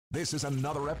This is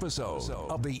another episode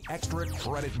of the Extra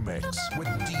Credit Mix with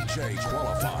DJ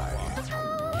Qualifi.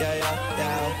 Yeah, yeah,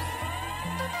 yeah.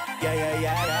 Yeah, yeah,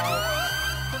 yeah, yeah.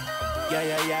 Yeah,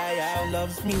 yeah, yeah, yeah.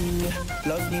 Loves me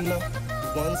no.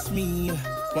 Wants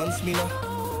me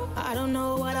no. I don't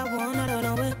know what I want, I don't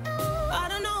know it. I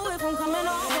don't know if I'm coming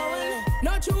or going.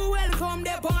 Not you welcome,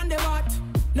 they on the mat.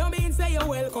 No mean say you're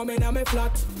welcome in a me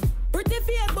flat. Pretty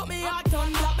face, but me heart on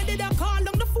black. Me did a call on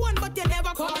the phone, but you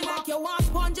never call me like you want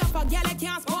sponge off a girl, you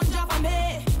can't sponge off of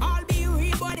me. I'll be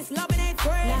real, but it's loving ain't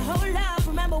free. Like hold up,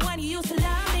 remember when you used to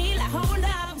love me? Like hold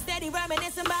up, I'm steady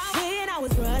reminiscing about when I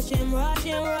was rushing for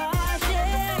your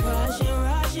loving, rushing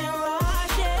for your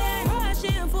loving,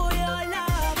 rushing for your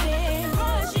loving.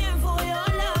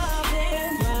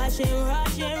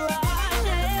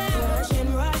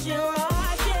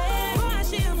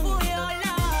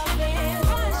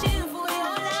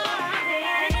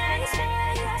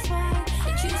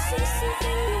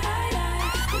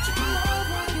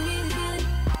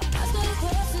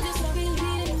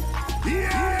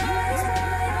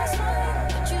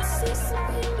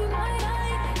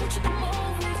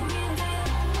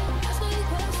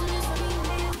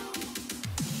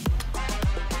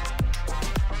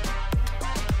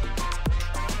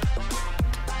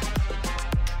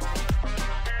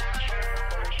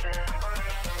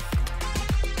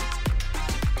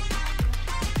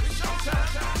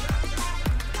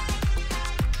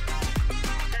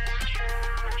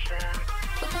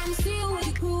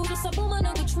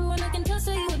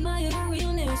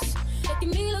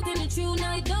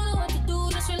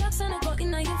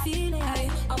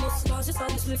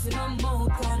 Listen, I'm more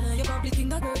proud. You probably think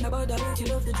that girl about that, but you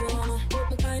love the drama. But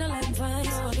me kinda like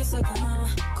vibes, so I guess I can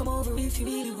come over if you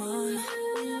really want.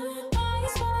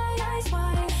 Eyes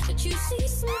wide, that you see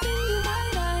something you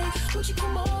might like. Won't you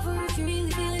come over if you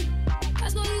really feel it?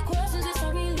 Ask all your questions, yes,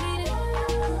 I really need it.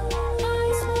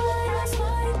 Eyes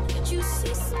wide, that you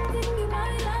see something you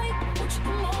might like. Won't you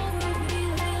come over if you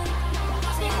really feel it?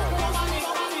 Ask all your questions.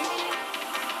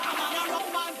 I'm on a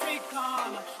romantic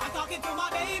call. I'm talking to my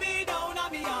baby.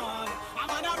 I'm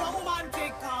on a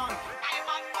romantic call.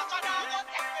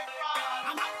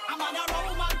 I'm on a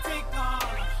romantic call.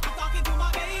 I'm talking to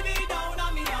my baby down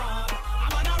on me yard.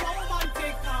 I'm on a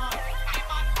romantic call.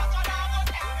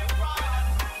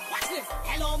 Watch this.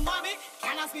 Hello, mommy.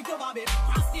 Can I speak to Bobby?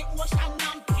 Cross the ocean.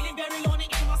 I'm feeling very lonely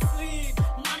in my sleep.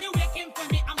 Mommy waking for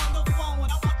me. I'm on the phone.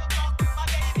 I want to talk to my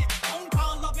baby. Phone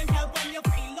call, love him, help when you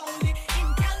feel lonely.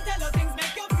 Him can tell you things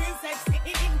make you feel sexy.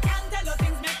 Him can tell you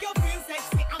things make you feel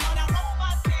sexy.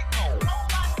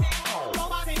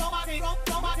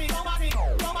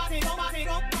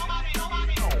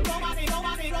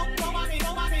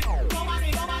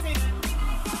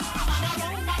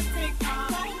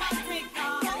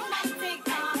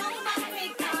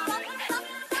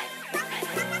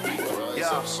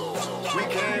 We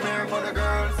came here for the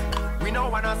girls. We no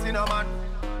wanna see no man.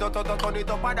 Turn it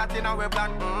up and that in our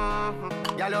plan.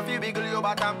 Y'all love you wiggle your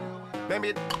bottom.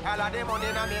 Maybe all of the money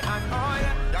in me hand. Oh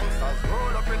yeah, youngsters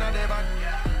roll up in a day van.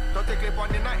 Don't take clip on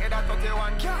the night head at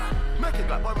 31. Make it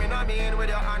clap on me now me in with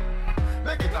your hand.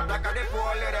 Make it clap like a the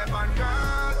poor lady man.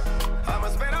 Girl, I'ma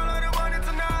spend all of the money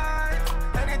tonight.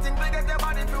 Anything to get your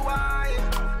body to wine.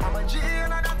 I'm a G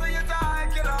and I that's your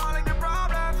time. Kill all of the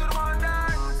problems with one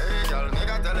night. Hey girl,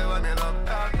 nigga tell you what me love.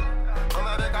 Come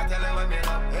on, make I tell you what me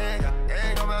love. Hey,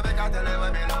 come on, make I tell you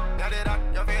what me love. Now that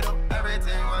you feel up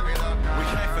everything what me love. We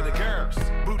came for the girls,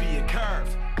 booty and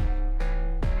curves.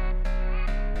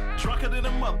 Drunker than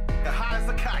a mother, high as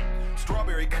a kite.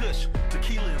 Strawberry kush,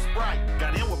 tequila and Sprite.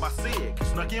 Got in with my cig,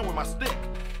 snuck in with my stick.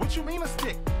 What you mean a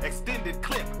stick? Extended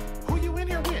clip. Who you in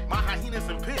here with? My hyenas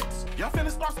and pigs. Y'all finna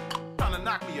start trying to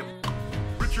knock me a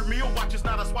Richard Mille watches,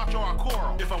 not a swatch or a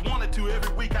coral. If I wanted to,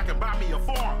 every week I can buy me a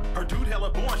farm. Her dude hella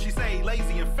born, she say he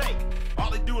lazy and fake. All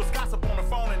they do is gossip on the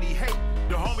phone and he hate.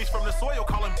 The homies from the soil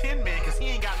call him Tin Man, cause he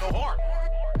ain't got no heart.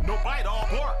 No bite, all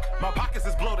bark. My pockets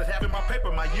is bloated, having my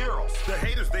paper, my euros. The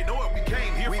haters, they know it, we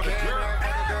came here for the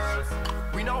girls.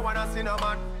 We no wanna see no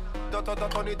man. Turn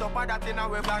it up and that in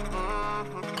our plan.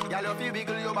 Y'all love you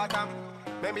wiggle your bottom.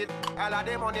 Maybe all of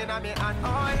the money in me hand.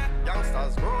 Oh yeah,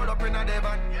 youngsters roll up in a day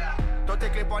van. Don't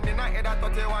take clip on the night head at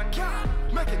 31.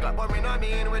 Make it clap on me now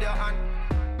me in with your hand.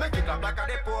 Make it clap like a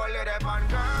the poor lady man.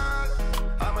 Girl,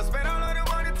 I'ma spend all of the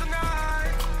money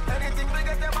tonight. Anything to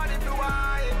get your body to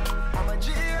wine. I'm a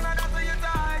G and I that's your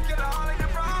time. Kill all of the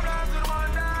problems with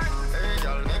one night. Hey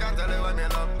girl, make I tell you what me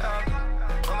love.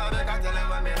 Come on, make I tell you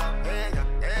what me love.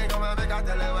 Hey, come on, make I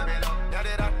tell you what me love. Yeah,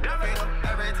 they that, feel up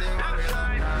everything what me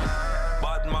love.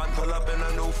 Bad man pull up in a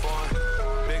new phone.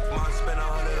 Big man spend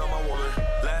 100 on my woman.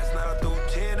 Last night I threw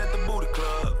 10 at the booty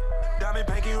club. Diamond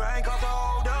pinky rank off the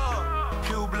holder.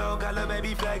 Cute blow got the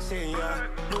baby flexing, yeah.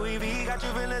 Louis V got you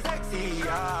feeling sexy,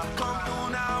 yeah. Come through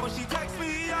now when she text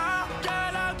me, yeah.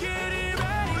 Girl, I'm getting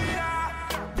ready, yeah.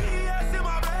 PS in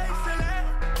my bracelet.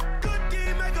 Good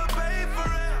deed, make her pay for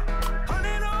it.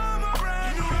 Honey on my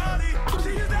brain, you ready?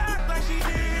 She used to act like she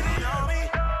didn't know me.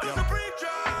 It's a free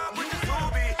drop with the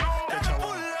Scooby. Then I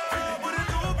pull up with a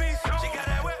doobie. She got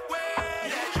that wet,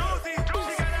 yeah, juicy.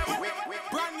 She got that wet.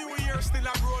 Brand new year, still I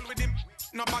roll with him.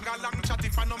 No bag a long chat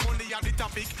if I no money on the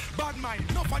topic. Bad mind,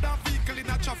 no for that vehicle in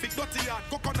a traffic. Dirty yard,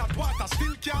 coconut water,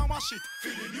 still can't wash it. For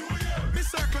the new year, me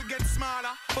circle get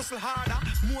smaller, hustle harder.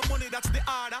 More money, that's the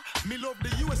order. Me love the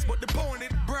US, but the pound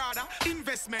it broader.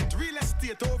 Investment, real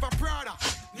estate over Prada.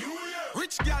 New year,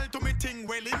 rich girl to me thing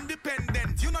well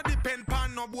independent. You no depend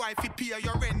on no boy if you pay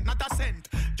your rent, not a cent.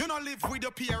 You no live with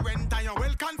your parent and you're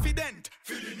well confident.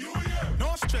 For the new year,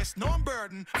 no stress, no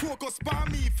burden. Focus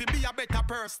on me if you be a better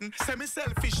person.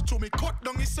 Semi-selfish to me, cut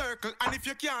down the circle. And if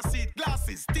you can't see it,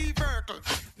 glasses, Steve Urkel.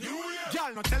 New year,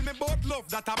 y'all no tell me about love,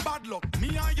 that a bad luck. Me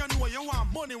and you know you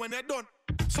want money when they done.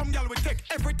 Some y'all will take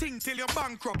everything till you're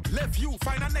bankrupt. Left you,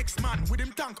 find a next man with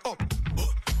him tank up.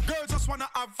 Girls just wanna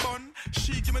have fun.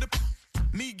 She give me the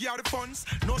me give her the funds.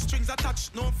 No strings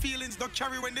attached, no feelings, no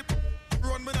carry when they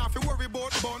run. Me not fi worry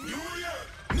about bun.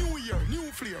 New year,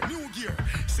 new flair, new gear.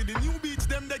 See the new beats,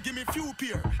 them they give me few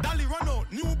peer. Dolly run out,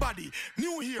 new body,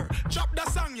 new hair. Chop the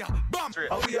song ya, bam.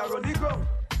 How we are on the ground.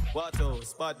 What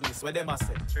else, badness, where them a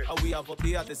say? How we have up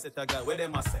the artist set a guy, where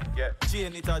them a say? Yeah.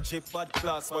 Chain it a jip, bad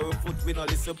class, where we foot we no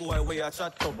listen boy, where you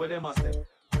chat up, where them a say?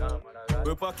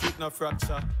 We pocket no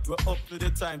fracture. We up to the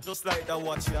time, just like the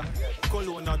watcher.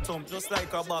 Cologne a thump, just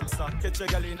like a boxer. Catch a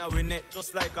girl in a net,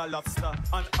 just like a lobster.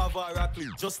 And have a racket,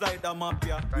 just like the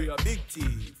mafia. We a big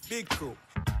thief, big crew.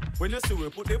 When you see we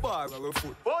put the bar on our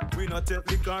foot, we not take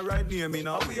liquor and right near me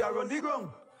now. We are on the ground.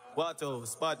 What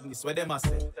else, badness, where them a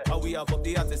say? How we have up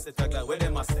the artist set a guy, where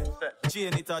them a say?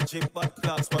 Chain it a jip, bad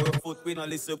class, for a foot, we no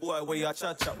listen boy, where you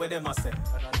chat, where them a say?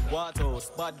 What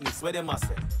else, badness, where them a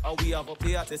say? How we have up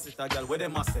the artist set a guy, where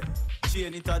them a say?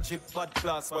 Chain it a jip, bad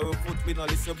class, for a foot, we no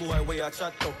listen boy, where you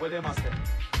chat, where them a say?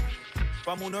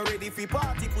 From who no ready for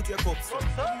party, put your cups up.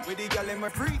 With the girl them a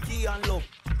freaky and love,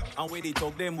 and with the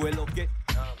talk them well up, get.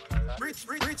 Rich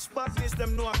badness,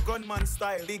 them know a gunman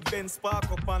style. Big Ben spark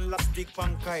up and last stick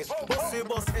pan kite. Bossy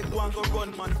boss head one go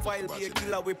gunman file. Be a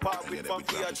killer we part with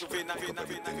funky a juvenile.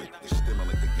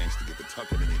 Stimulate the gangster, get the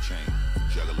tucking in your chain.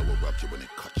 Juggalo will rupture when it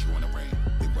cut you in the rain.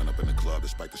 They run up in the club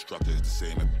despite the structure is the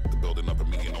same. The building up a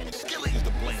million only skillet is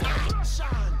the blame.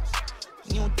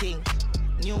 New thing,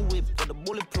 new whip with a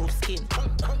bulletproof skin.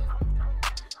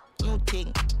 New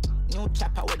thing, new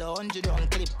chopper with 100 on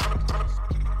clip.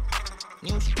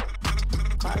 New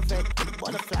Corvette with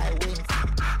butterfly wings.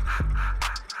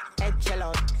 Head chill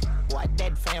out, what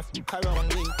dead from your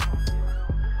around wing.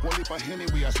 Qualifi Henny,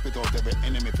 we are spit out every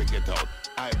enemy forget out.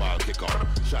 Eyeball kick out.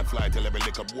 Shot fly till every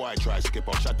lick up boy try skip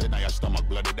out. Shot in your stomach,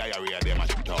 bloody diarrhea, them a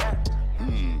spit out.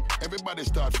 Everybody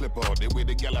start flip out. The way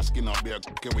the gyal a skin out there,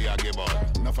 okay, we a give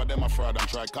out. Enough of them a fraud and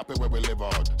try copy where we live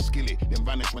out. Skilly, them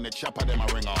vanish when the chopper them a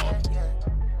ring out.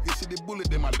 You see the bullet,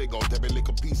 them a leg out. Every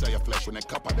little piece of your flesh when they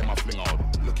copper, them a fling out.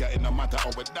 Look at it, no matter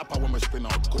how we dapper when we spin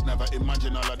out. Could never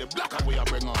imagine all of the blacker we a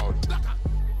bring out.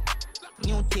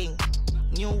 New thing,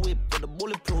 new whip with a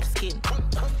bulletproof skin.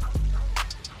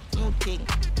 New thing,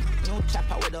 new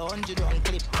chopper with 100 on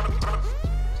clip.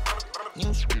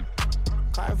 New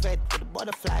Corvette with a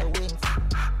butterfly wings.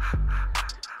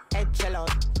 Head chill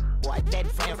out, boy dead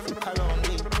from your foot around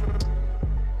wing.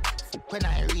 When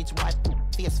I reach white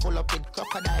face full up with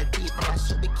crocodile teeth, I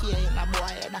should be carrying a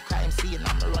boy in a crime scene.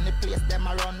 I'ma run the place, them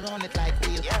I run it like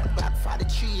wheel. Back for the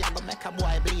tree, I go make a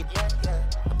boy bleed.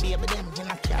 A baby them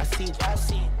in a car seat.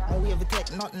 My wave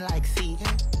take nothing like seed.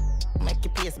 Make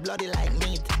your face bloody like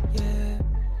meat.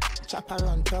 Chop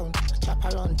around town,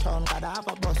 gotta have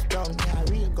a bus down. Me a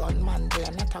real gunman, they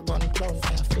are not a gun clown. Me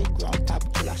a fake ground top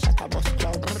till I shot a bus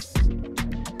down.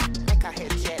 Make a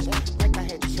head shell, make a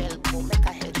head shell, boom, make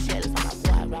a head shell. From a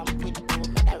boy ramp with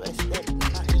boom, make a respect.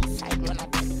 Inside run a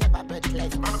thing, never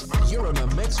breathless. You're in the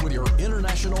mix with your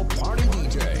international party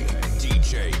DJ,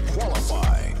 DJ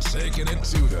Qualifi, taking it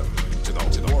to them, to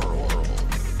the world.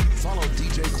 Follow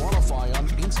DJ Qualifi on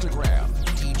Instagram,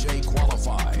 DJ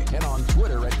Qualifi, and on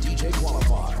Twitter at DJ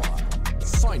Qualifi.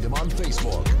 Find him on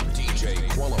Facebook, DJ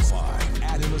Qualifi.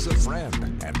 Add him as a friend,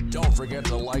 and don't forget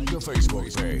to like the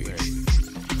Facebook page.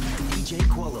 DJ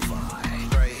Qualifi,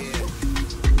 right here.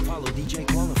 Follow DJ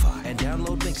Qualifi and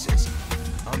download mixes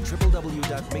on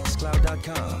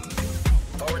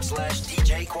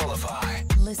www.mixcloud.com/DJ Qualifi.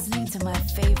 Listening to my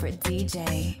favorite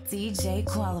DJ, DJ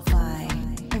Qualifi.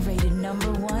 rated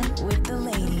 #1 with the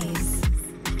ladies.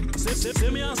 See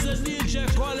me and say DJ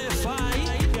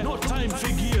Qualify. No time for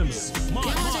games.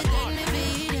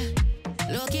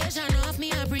 Location off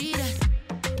me a breed.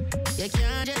 You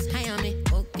can't just hire me.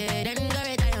 Okay, then go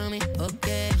retire me.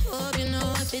 Okay, hope you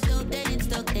know if it's up then it's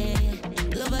stuck there.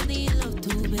 Love I need love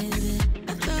too, baby.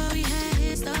 I thought we had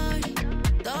history.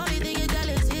 The only thing you got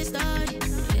is history.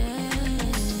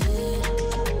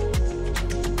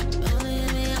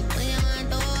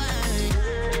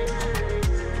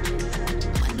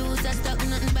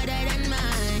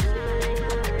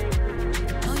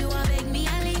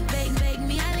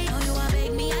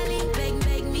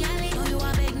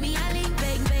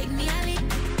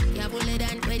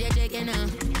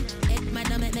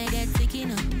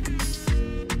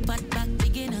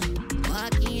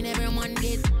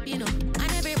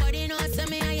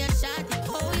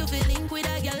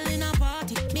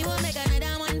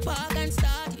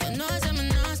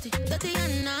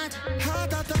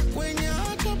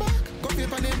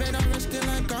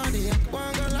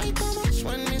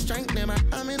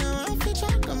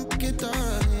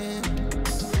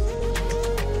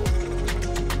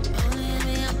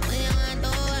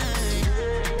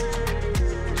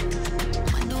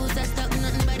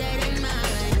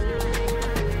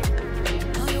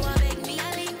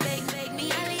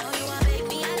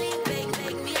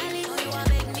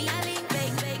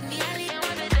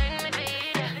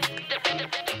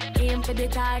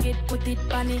 Put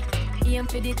it on it. Aim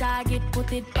for the target,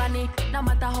 put it on it. No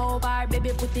matter how hard,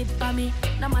 baby, put it on me.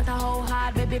 No matter how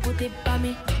hard, baby, put it on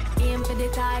me. Aim for the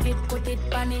target, put it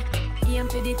on it. Aim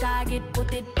for the target,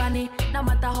 put it on it. No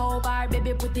matter how hard,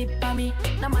 baby, put it on me.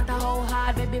 No matter how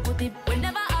hard, baby, put it. We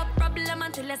never have problem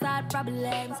until you start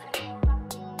problems.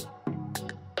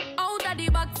 Out of the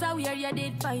box, where you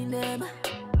did find them.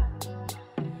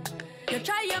 You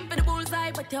trying for the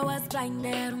bullseye, but you was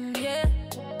blinded, yeah.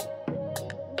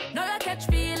 Now you catch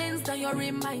feelings, now you're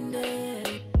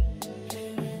reminded.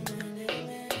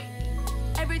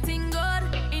 Everything good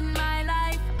in my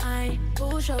life, I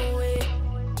push away.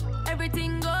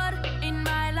 Everything good in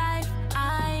my life,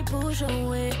 I push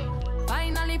away.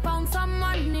 Finally found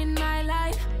someone in my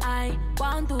life, I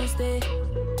want to stay.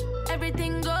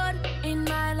 Everything good in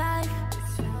my life.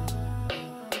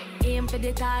 Aim for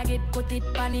the target, put it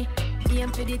on it. Aim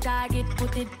for the target,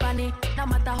 put it on it. No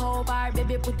matter how hard,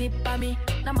 baby, put it on me.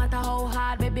 No matter how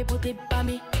hard, baby, put it on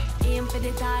me. Aim for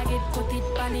the target, put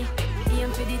it on it.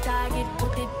 Aim for the target,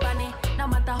 put it on it. No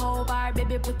matter how hard,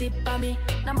 baby, put it on me.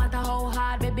 No matter how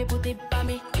hard, baby, put it on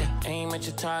me. Yeah, aim at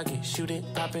your target, shoot it,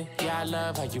 pop it. Yeah, I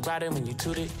love how you ride it when you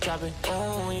toot it, drop it.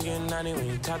 Oh, you get naughty when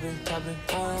you top it, top it.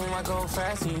 Oh, I go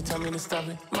fast, and you tell me to stop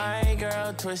it. My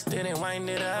girl, twist it and wind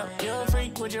it up. You're a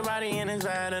freak with your body and it's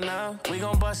bad enough. We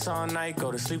gon' bust all night,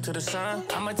 go to sleep to the sun.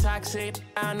 I'm a toxic,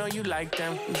 I know you like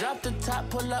them. Drop the top,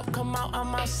 pull up, come out,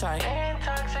 I'm outside.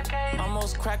 Intoxicated.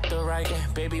 Almost cracked the right. Yeah,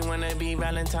 baby, wanna be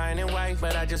Valentine and white,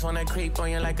 but I just wanna creep on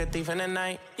you like a thief in the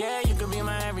night. Yeah, you could be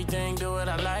my everything, do what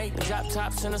I like. Drop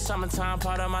tops in the summertime,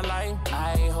 part of my life.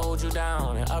 I hold you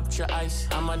down and up your ice.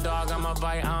 I'm a dog, I'm a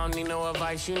bite, I don't need no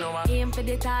advice, you know I aim for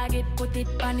the target, put it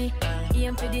on it.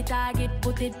 Aim for the target,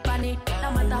 put it on it.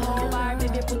 No matter how hard,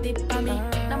 baby, put it on me.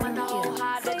 No matter how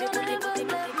hard, baby, put it, put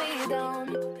it, let me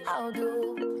down. How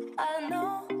do I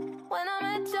know when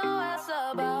I met your ass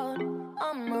about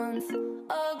a month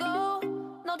ago?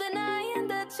 No denying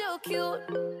that you're cute,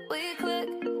 we click,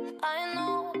 I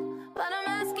know. But I'm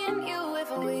asking you if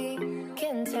we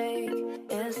can take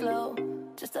it slow,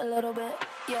 just a little bit,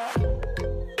 yeah.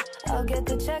 I'll get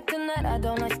the check tonight, I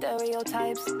don't like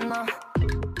stereotypes, nah.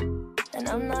 And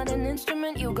I'm not an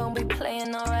instrument, you gon' be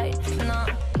playing alright, nah.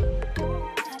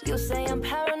 You say I'm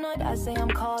paranoid, I say I'm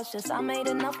cautious. I made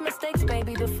enough mistakes,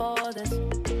 baby, before this.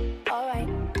 Alright,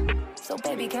 so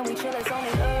baby, can we chill? It's only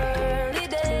early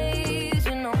days,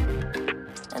 you know.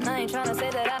 And I ain't tryna say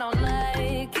that I don't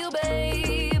like you,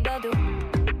 babe, I do.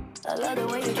 I love the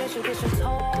way you dress, you get your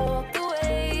talk, the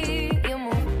way you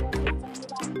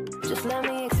move. Just let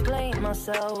me explain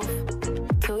myself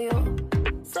to you.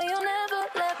 Say you'll never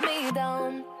let me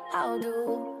down. How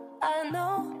do I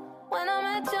know when I'm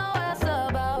at your ass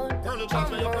about? Girl, you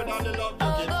trust me, you put on the love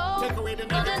bucket. Take away the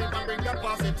negative and bring the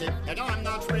positive. And I'm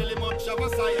not really much of a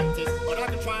scientist, but I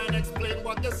can try and explain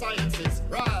what the science is.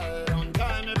 Right on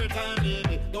time, every time,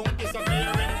 baby. Don't disappear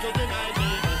into the night,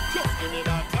 baby. Just give me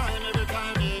that time, every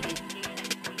time, baby.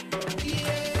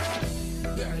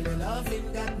 Yeah, girl, the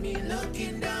loving got me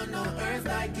looking down on earth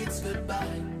like it's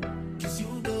goodbye. 'Cause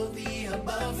you go be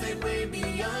above and way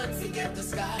beyond, forget the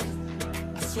sky.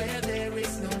 I swear there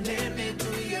is no limit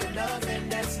to your love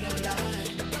and that's no lie.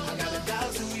 I got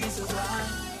 1,000 reasons why.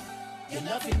 You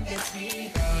Your loving gets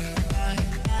me high,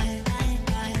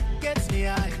 gets me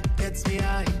high, gets me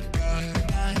high,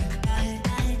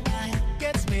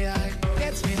 gets me high,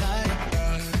 gets me high,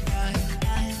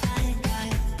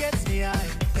 gets me high,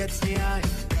 gets me high,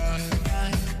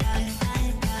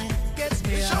 gets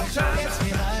me high, gets me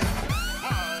high.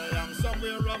 I am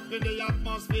somewhere up in the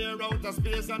atmosphere, outer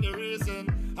space, and the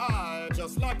reason I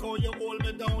just like how you hold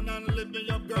me down and lift me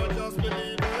up, girl. Just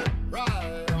believe it.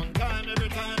 Right on time, every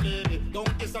time, baby.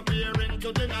 Don't disappear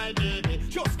into the night, baby.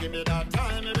 Just give me that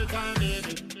time every time,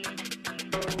 baby.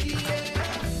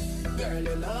 Yeah, girl,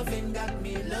 your loving got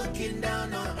me looking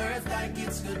down on earth like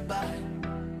it's goodbye.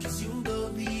 'Cause you go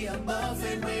be above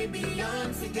and way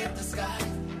beyond, forget the sky.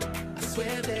 I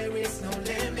swear there is no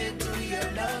limit to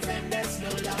your love and that's no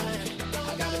lie.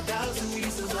 I got 1,000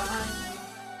 reasons why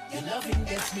your loving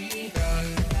gets me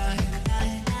high,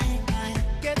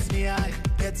 gets me high,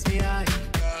 gets me high,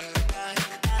 gets me high,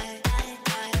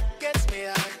 gets me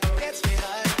high, gets me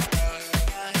high,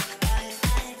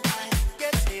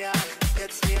 gets me high,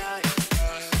 gets me high.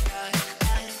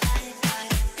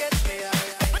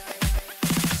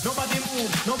 Nobody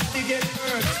move, nobody get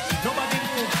hurt. Nobody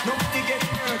move, nobody get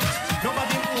hurt.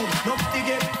 Nobody move, nobody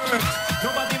get hurt.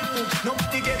 Nobody move,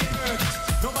 nobody get hurt.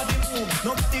 Nobody move,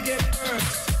 nobody get hurt.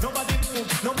 Nobody move,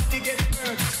 nobody get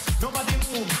hurt. Nobody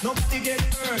move, nobody get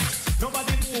hurt.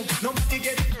 Nobody move, nobody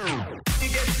get hurt. They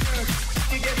get hurt,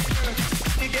 they get hurt,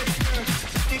 they get hurt,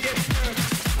 they get hurt,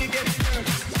 they get hurt,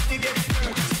 they get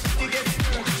hurt, they get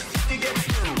hurt, they get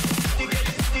hurt, they get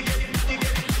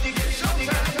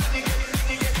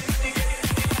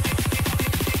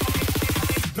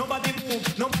nobody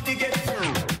move, nobody get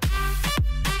hurt.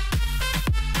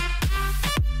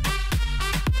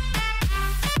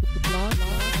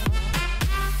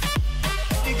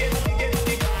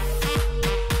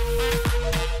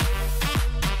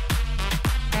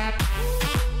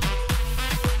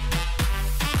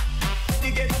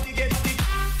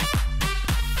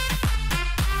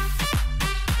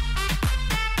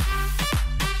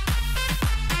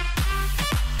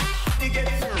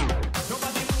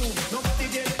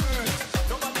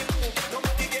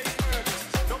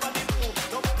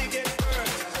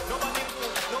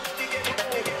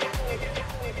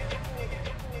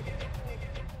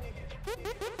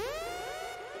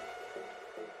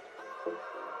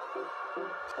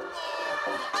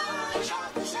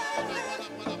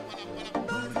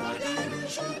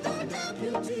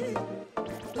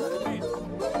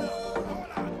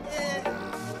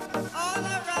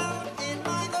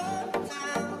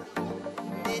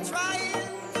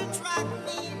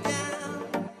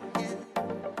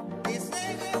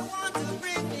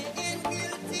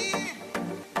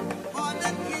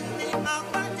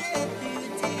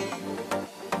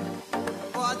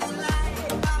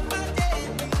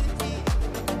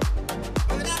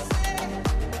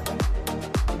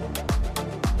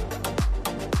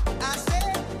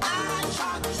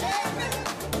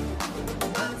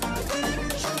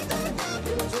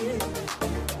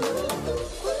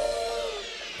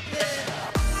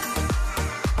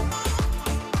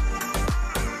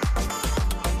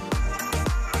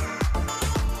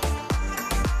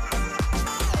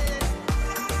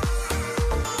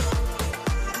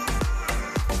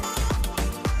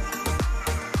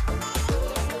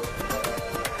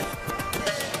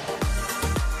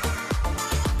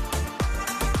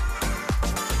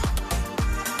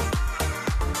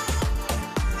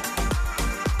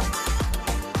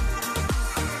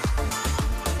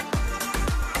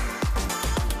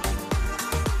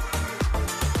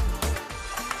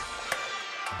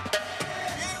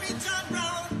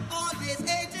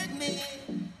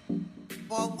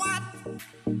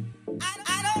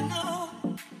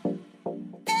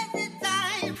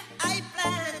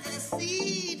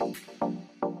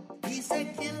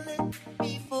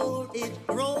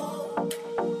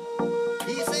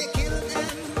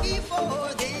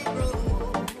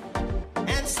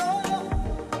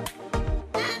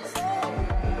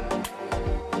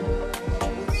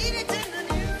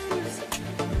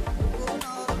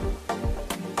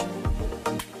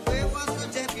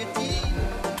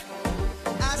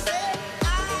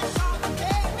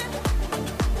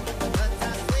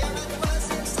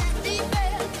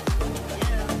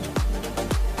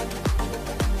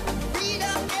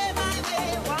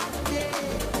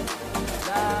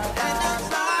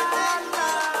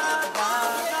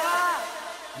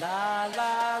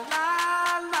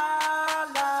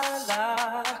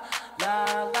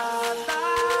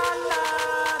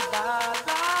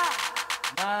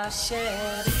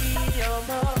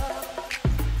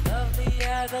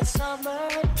 a summer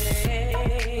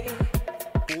day.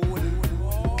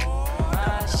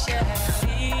 My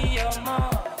Chevy, you're more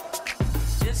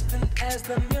distant as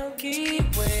the Milky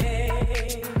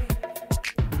Way.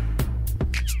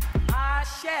 I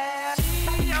share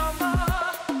your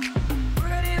love,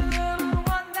 pretty little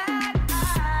one that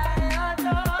I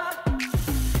adore.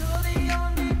 You're the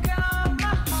only girl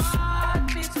my heart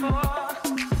beats for.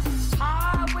 I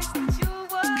wish that you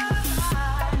were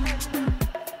mine.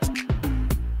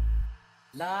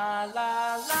 La la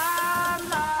la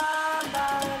la la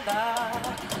la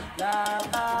la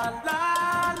la la.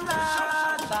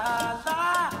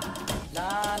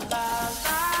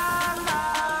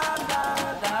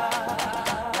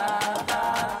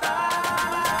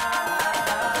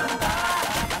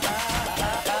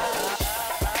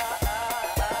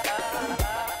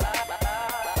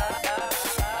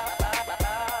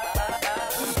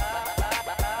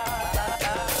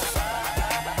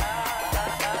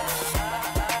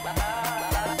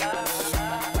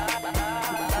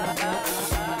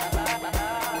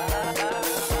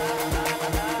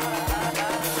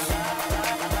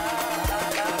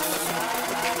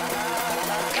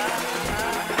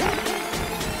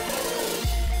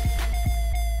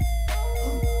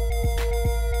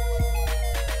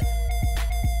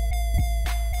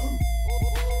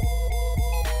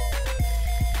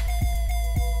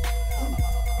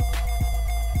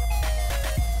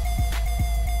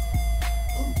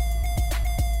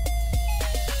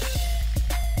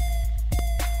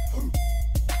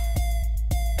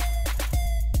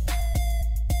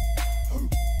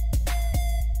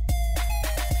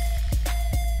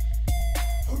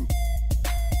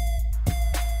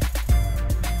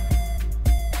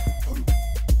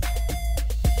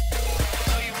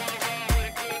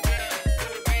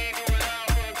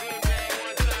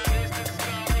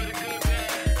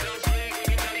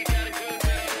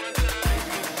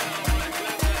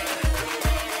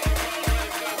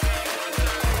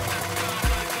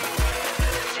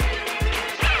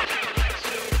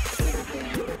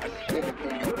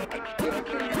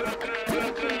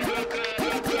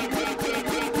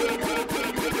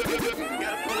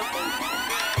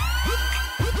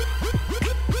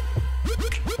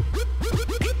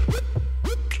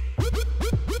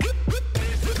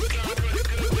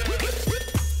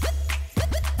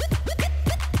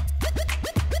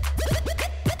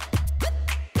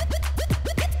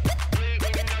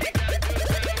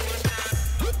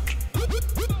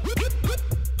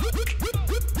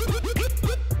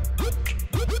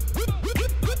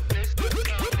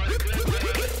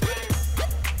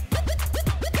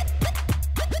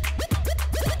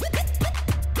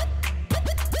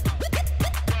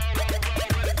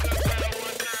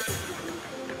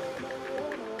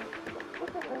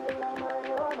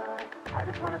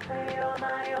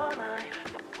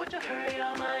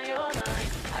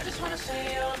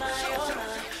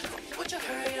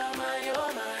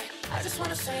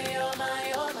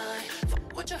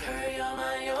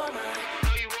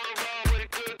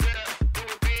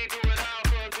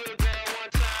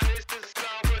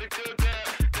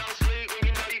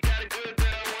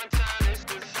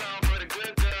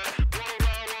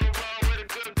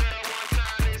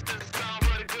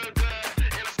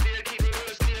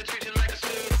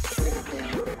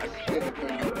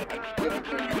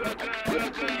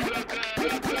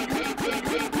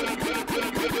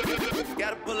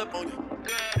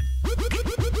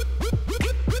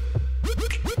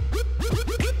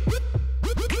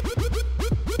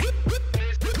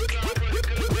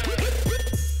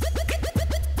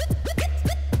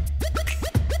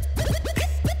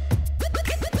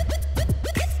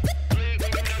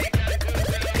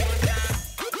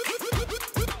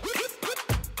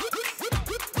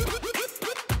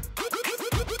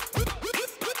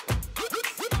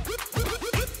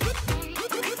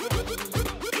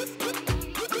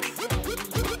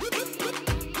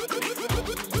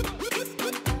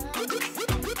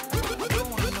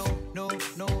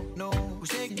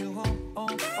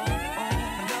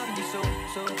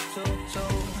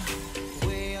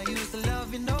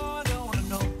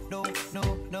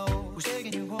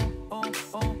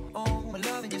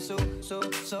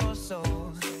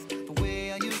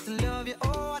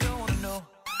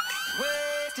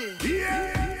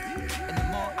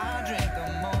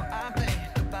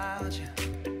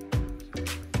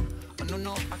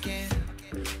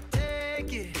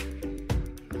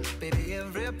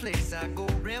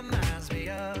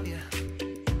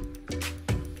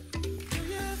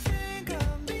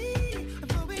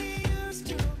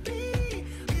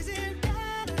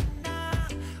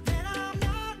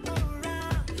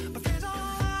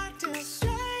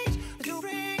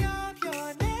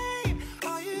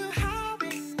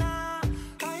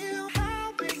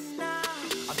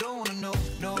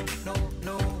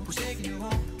 no, who's taking you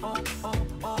home, home,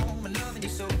 home, home, and loving you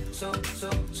so.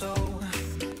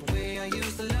 The way I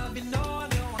used to love you, no, I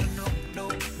don't wanna know,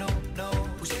 no.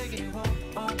 Who's taking you home,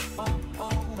 I'm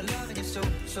loving you so.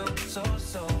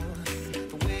 The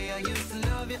way I used to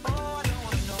love you, oh, I don't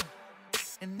wanna know.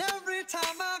 And every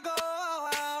time I go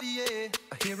out, yeah,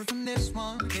 I hear it from this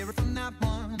one, hear it from that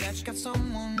one, that you got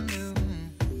someone new,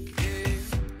 yeah.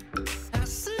 And I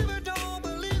still don't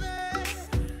believe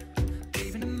it,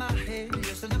 even in my head,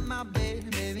 you're still in my bed,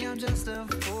 maybe I'm just a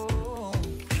fool.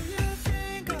 You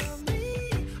think of me,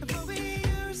 what we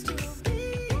used to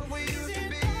be, is it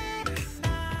better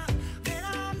now that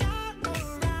I'm not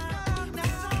around?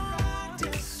 Now I'm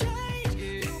acting strange,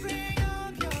 you bring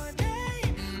up your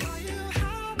name, are you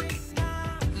happy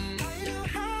now? Are you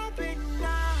happy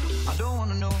now? I don't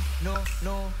wanna know,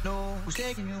 no, who's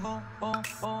taking you home, I'm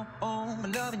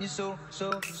loving you so.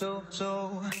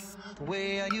 The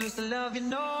way I used to love you,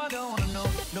 no, I don't wanna know,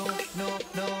 no,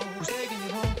 who's taking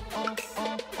you home, I'm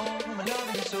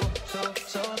loving you so.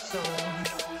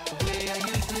 The way I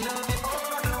used to love you,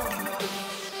 oh, I don't wanna know.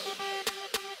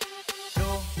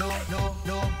 No.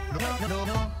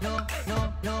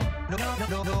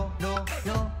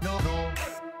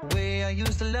 The way I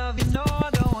used to love you, no, I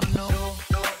don't wanna know.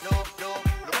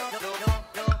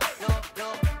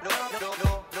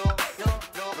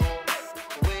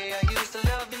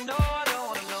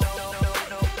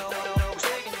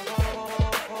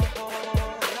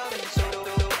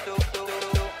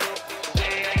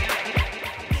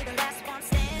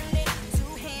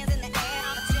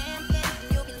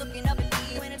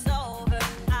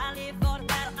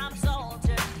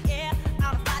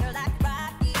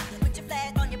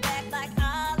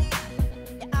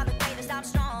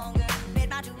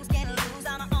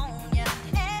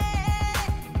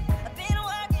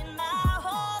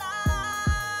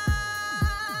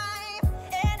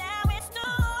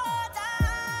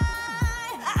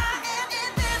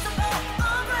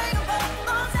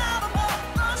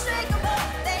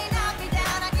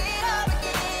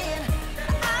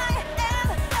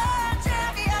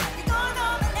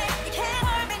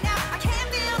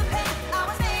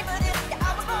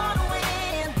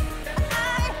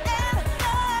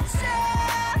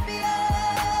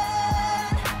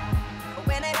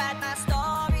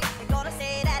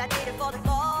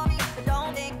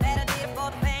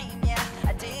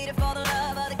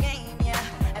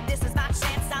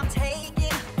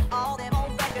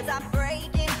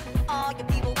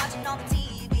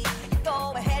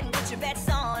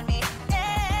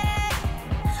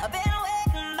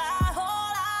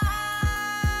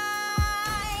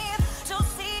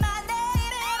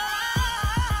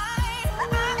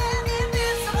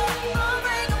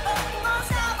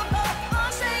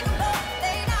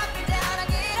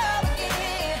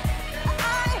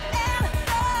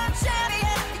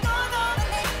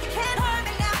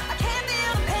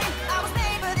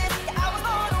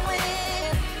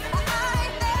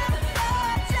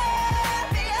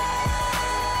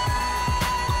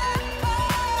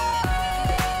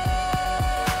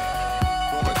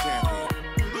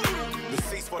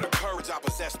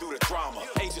 Through the trauma,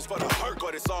 H is for the hurt,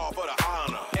 but it's all for the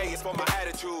honor. A is for my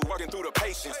attitude, working through the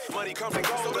patience. Money comes and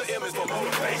goes, so the M is for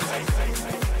motivation.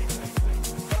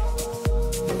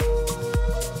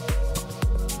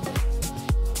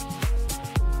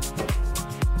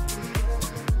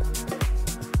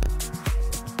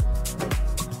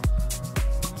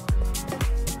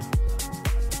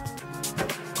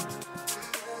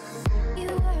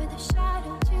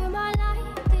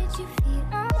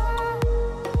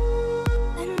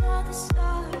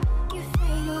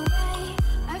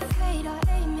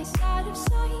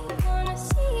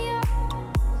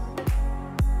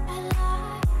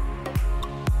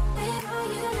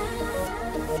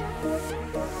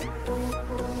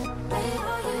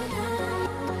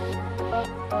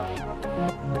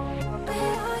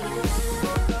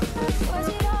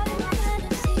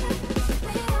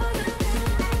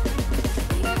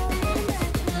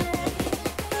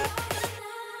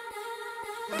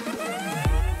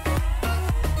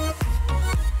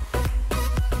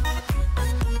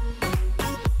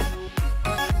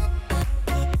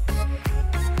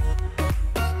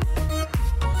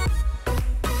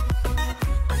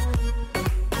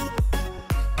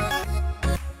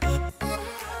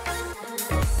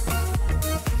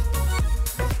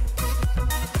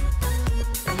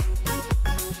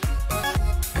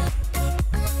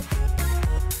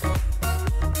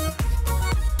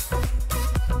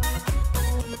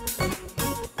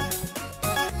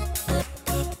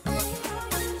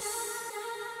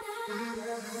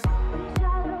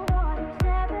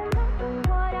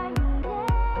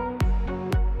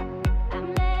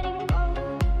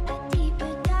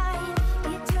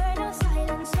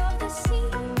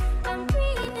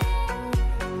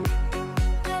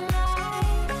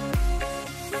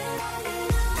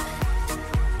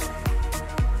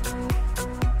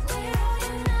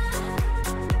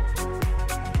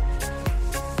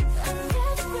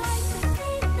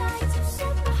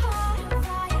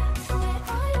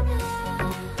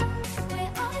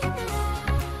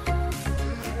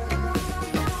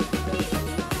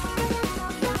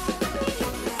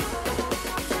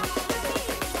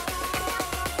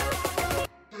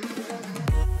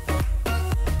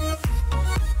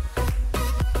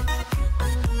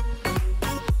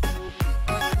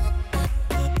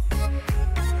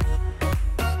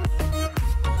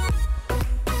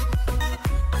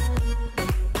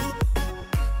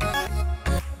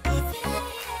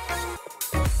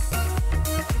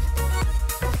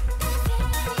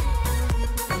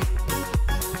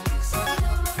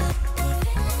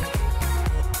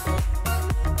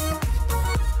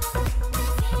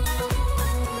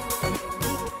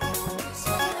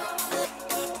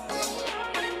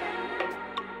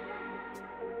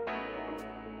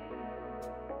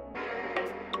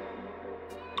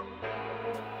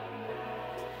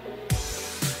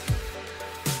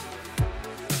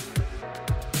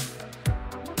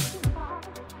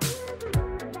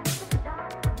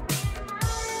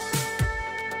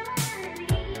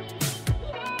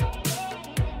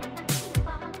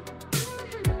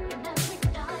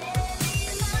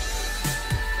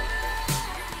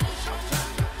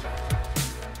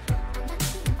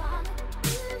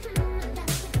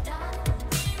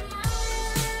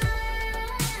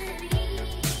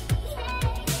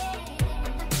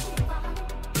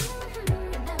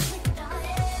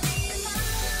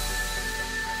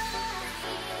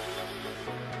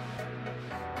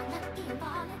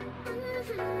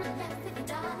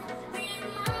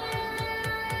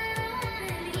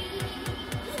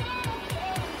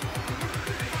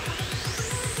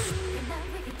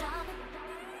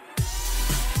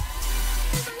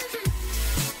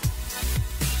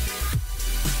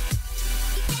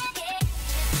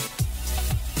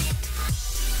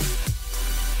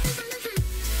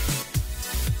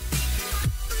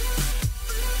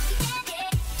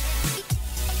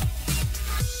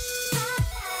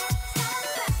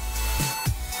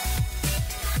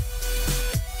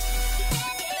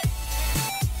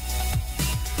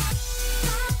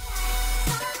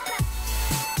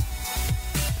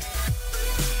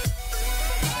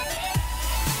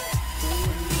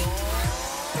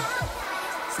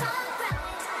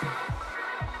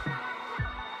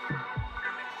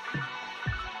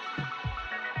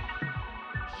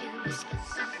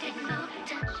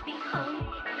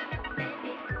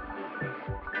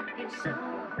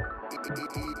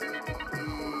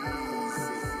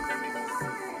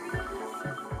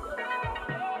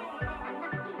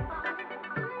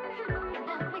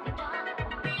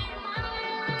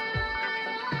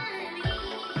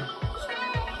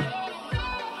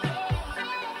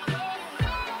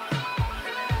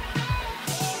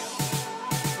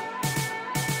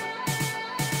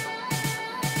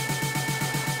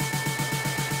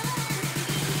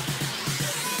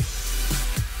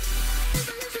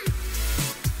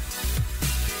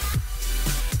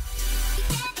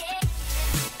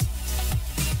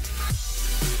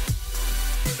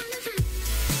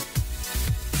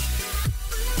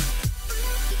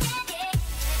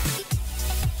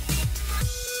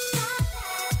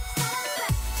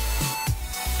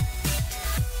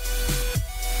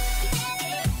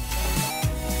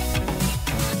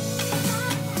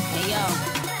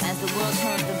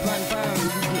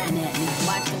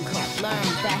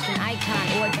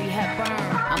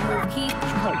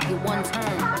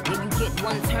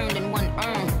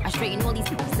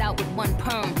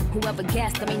 Whoever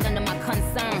gassed them ain't none of my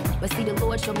concern. But see, the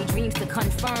Lord showed me dreams to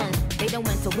confirm. They done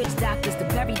went to witch doctors to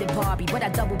bury the Barbie, but I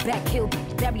double back, killed,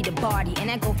 bury the body. And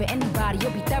that go for anybody,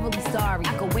 you'll be thoroughly sorry.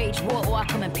 I could wage war or I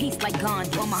come in peace like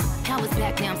Gandhi. All my powers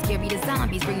back now, I'm scary to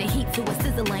zombies. Bring the heat to a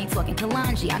scissor lane, talking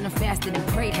Kalanji. I done fasted and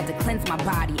prayed, had to cleanse my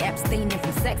body. Abstaining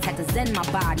from sex, had to zen my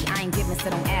body. I ain't giving, so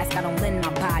don't ask, I don't lend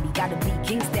my body. Gotta be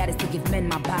king status to give men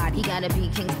my body. He gotta be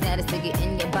king status to get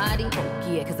in your body.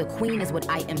 Oh yeah, cause a queen is what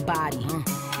I embody.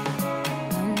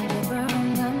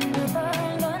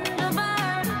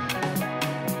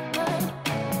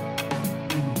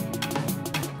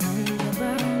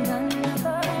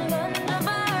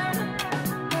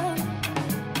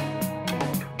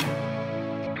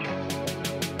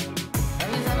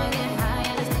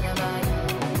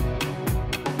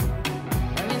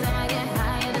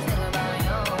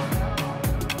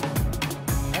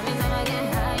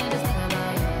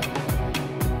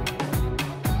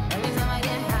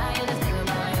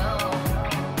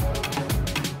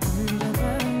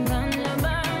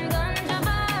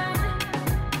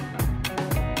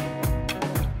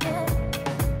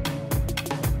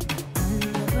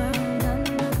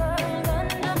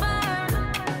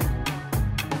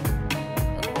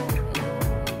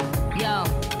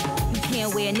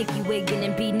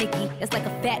 It's like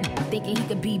a fat thinking he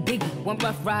could be Biggie. One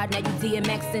rough ride, now you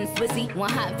DMX and Swizzy.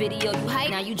 One hot video, you hype,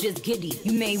 now you just giddy.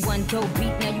 You made one dope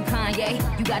beat, now you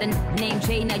Kanye. You got a name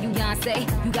Jay, now you Beyonce.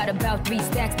 You got about 3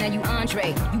 stacks, now you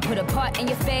Andre. You put a part in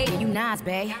your fade, yeah, you Nas,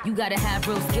 bae. You gotta have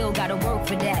real skill, gotta work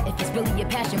for that. If it's really your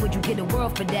passion, would you get a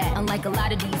world for that? Unlike a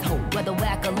lot of these hoes, whether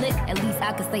whack or lick, at least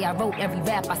I could say I wrote every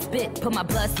rap I spit. Put my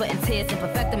blood, sweat, and tears in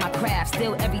perfecting my craft.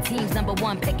 Still every team's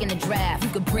 #1 pick in the draft. You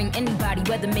could bring anybody,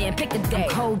 weatherman, pick a day. I'm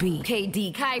Kobe,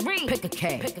 KD, Kyrie, pick a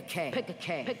K. Pick a K, pick a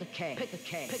K, pick a K, pick a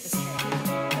K, pick a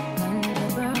K.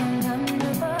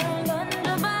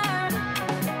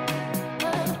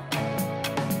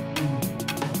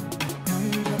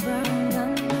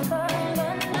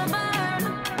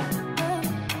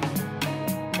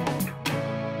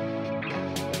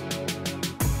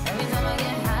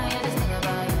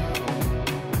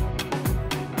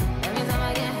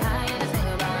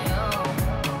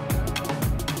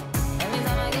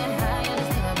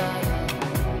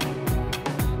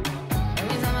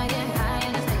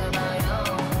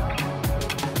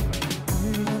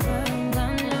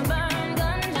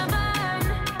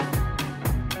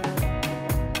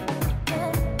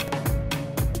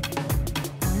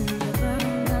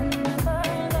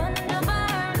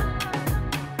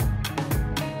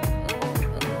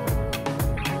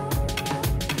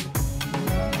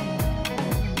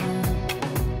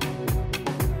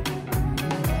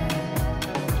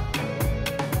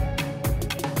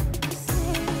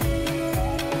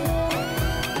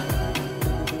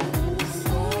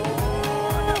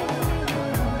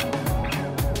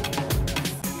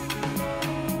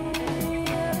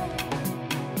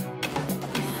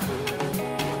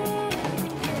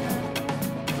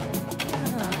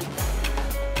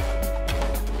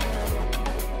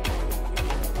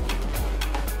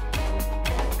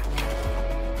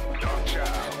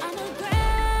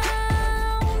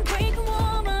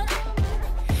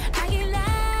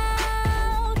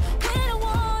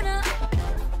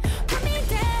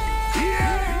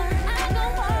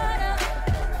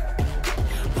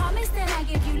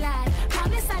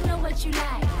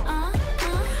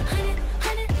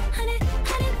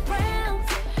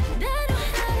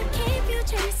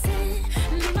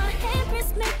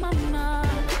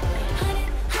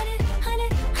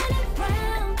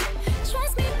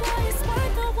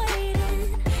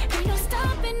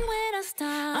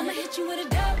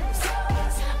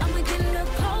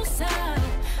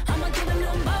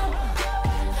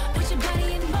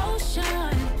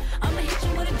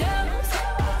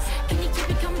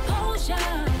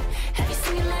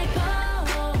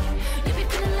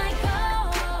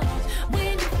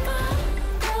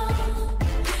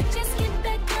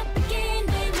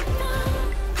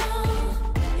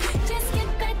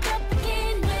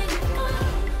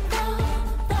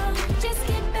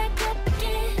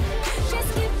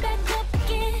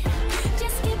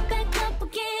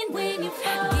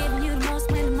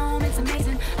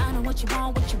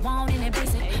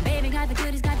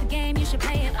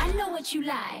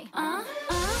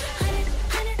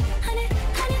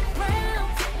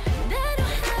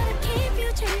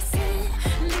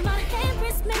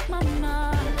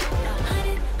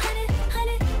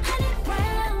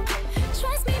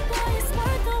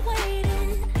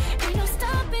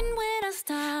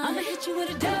 you with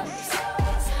a dose.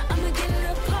 I'ma get a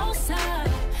little closer.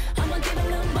 I'ma give a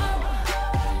little more.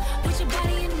 Put your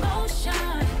body in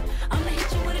motion. I'ma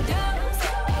hit you with a dose.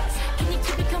 Can you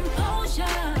keep your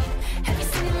composure? Have you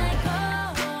seen it like oh?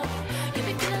 You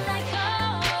be feeling like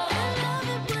oh. I love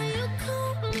it when you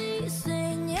call me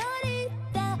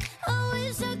señorita. I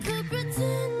wish I could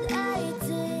pretend I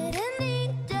didn't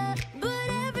need ya, but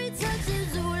every touch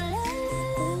is ooh la la.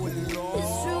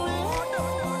 It's true la.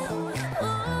 Oh,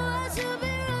 I should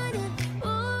be running.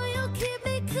 Oh, you keep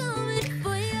me coming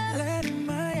for ya. Land in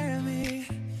Miami,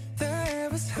 the air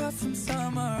was hot from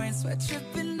summer rain, sweat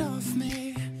dripping off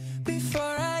me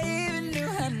before I even knew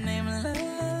her name. La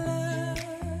la la,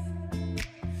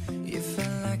 you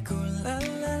felt like ooh la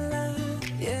la la,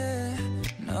 yeah,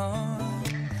 no.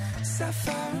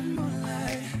 Sapphire and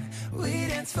moonlight, we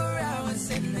danced for hours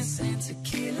in the same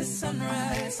tequila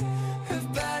sunrise. Her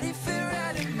body fit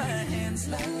right in my hands,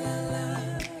 la la la.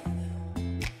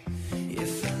 You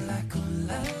felt like ooh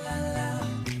la la la,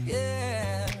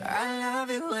 yeah. I love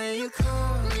it when you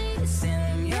call me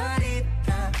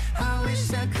señorita. I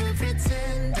wish I could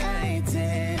pretend I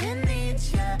didn't need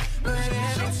ya, but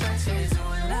every touch is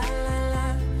ooh la la la.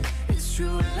 It's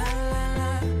true la la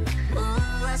la.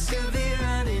 Ooh, I should be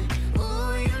running.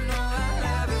 Ooh, you know I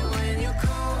love it when you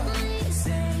call me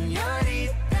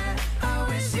señorita. I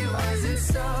wish it wasn't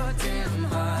so damn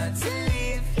hard to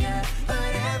leave ya,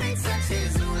 but every touch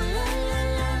is ooh la la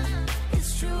la.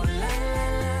 It's true la la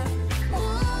la.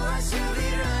 Ooh, I should be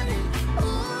running.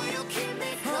 Ooh, you keep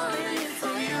me calling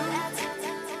for you.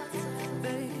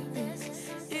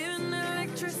 Even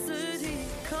electricity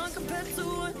can't compare to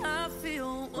what I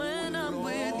feel when I'm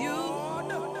with you.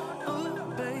 Oh,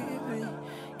 baby,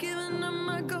 giving up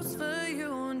my ghost for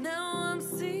you. Now I'm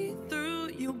see-through.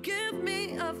 You give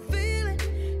me a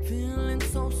feeling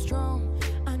so strong.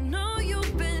 I know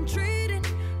you've been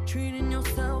treating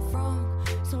yourself wrong.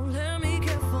 So let me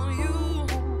care for you.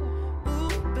 Ooh,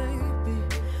 baby,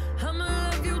 I'ma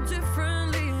love you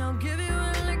differently. I'll give you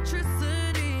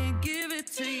electricity, give it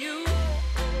to you.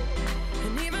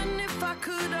 And even if I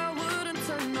could, I wouldn't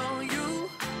turn on you.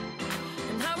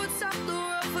 And I would stop the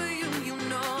world for you. You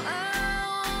know I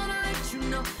wanna let you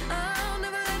know I'll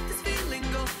never let this feeling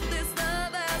go. This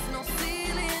love has no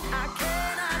ceiling, I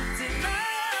cannot deny.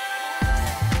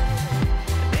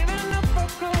 And even if I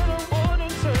could, I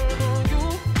wouldn't turn on you.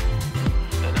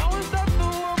 And I would stop the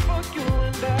world for you.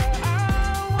 And I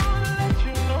wanna let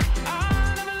you know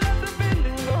I'll never let the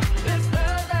feeling go. This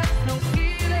love has no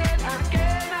ceiling, I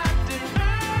cannot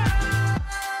deny.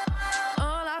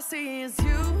 All I see is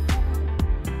you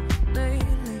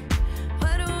lately.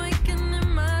 Wide awake and in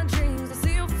my dreams, I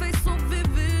see your face so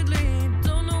vividly.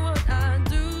 Don't know what I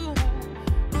do.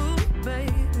 Ooh,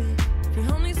 baby, if you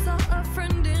only saw a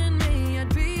friend in me, I'd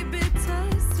be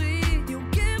bittersweet. You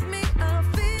give me a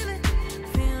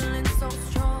feeling so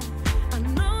strong. I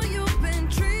know you've been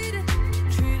treating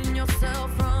yourself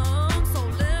wrong. So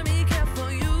let me care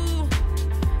for you.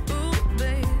 Ooh,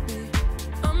 baby,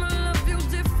 I'ma love you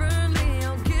differently.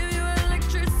 I'll give you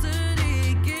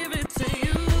electricity, give it to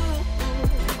you.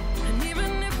 And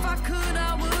even if I could,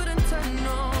 I wouldn't turn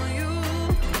on you.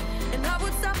 And I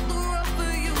would stop the world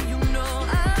for you. You know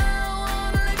I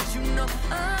wanna let you know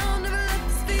I'll never let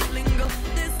this feeling go.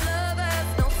 This love has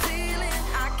no ceiling,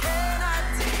 I cannot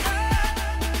deny.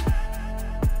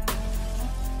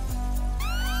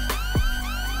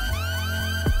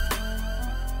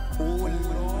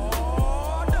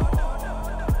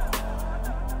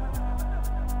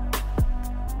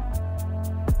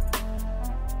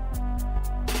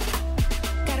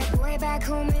 Got a boy back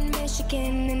home in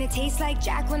Michigan, and it tastes like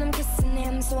Jack when I'm kissing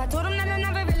him. So I told him that I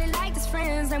never really liked his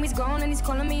friends. Now he's gone and he's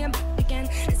calling me a again.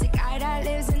 There's a guy that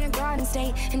lives in a garden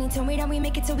state, and he told me that we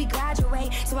make it till we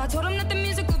graduate. So I told him that the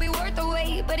music will be worth the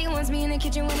wait, but he wants me in the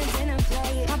kitchen when it's dinner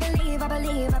plate. I believe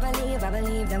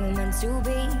that we're meant to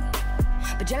be.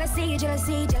 But jealousy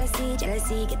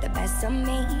get the best of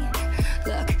me.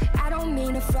 Look, I don't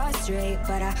mean to frustrate,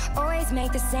 but I always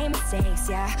make the same mistakes,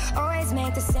 yeah. Always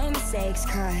make the same mistakes,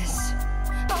 cause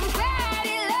I'm bad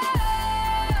in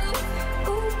love.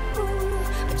 Ooh, ooh.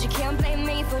 But you can't blame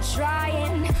me for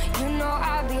trying. You know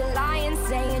I'd be lying,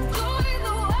 saying you're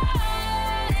the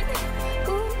one.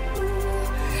 Ooh,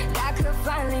 ooh. That could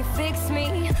finally fix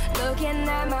me. Looking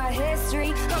at my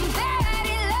history, I'm bad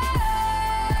in love.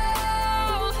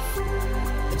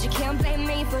 But you can't blame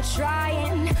me for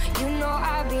trying. You know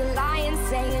I'd be lying,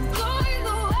 saying you're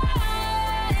the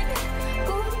one.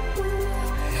 Ooh,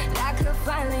 ooh. That could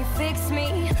finally fix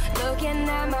me. Looking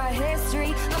at my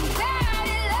history, I'm bad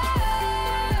in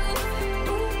love.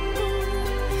 Ooh,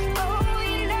 ooh. Oh,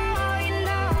 you know, you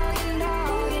know, you know,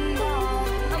 you know.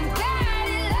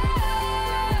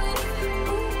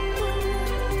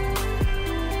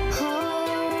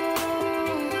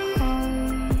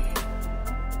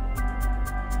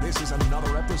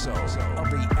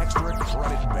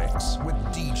 mix with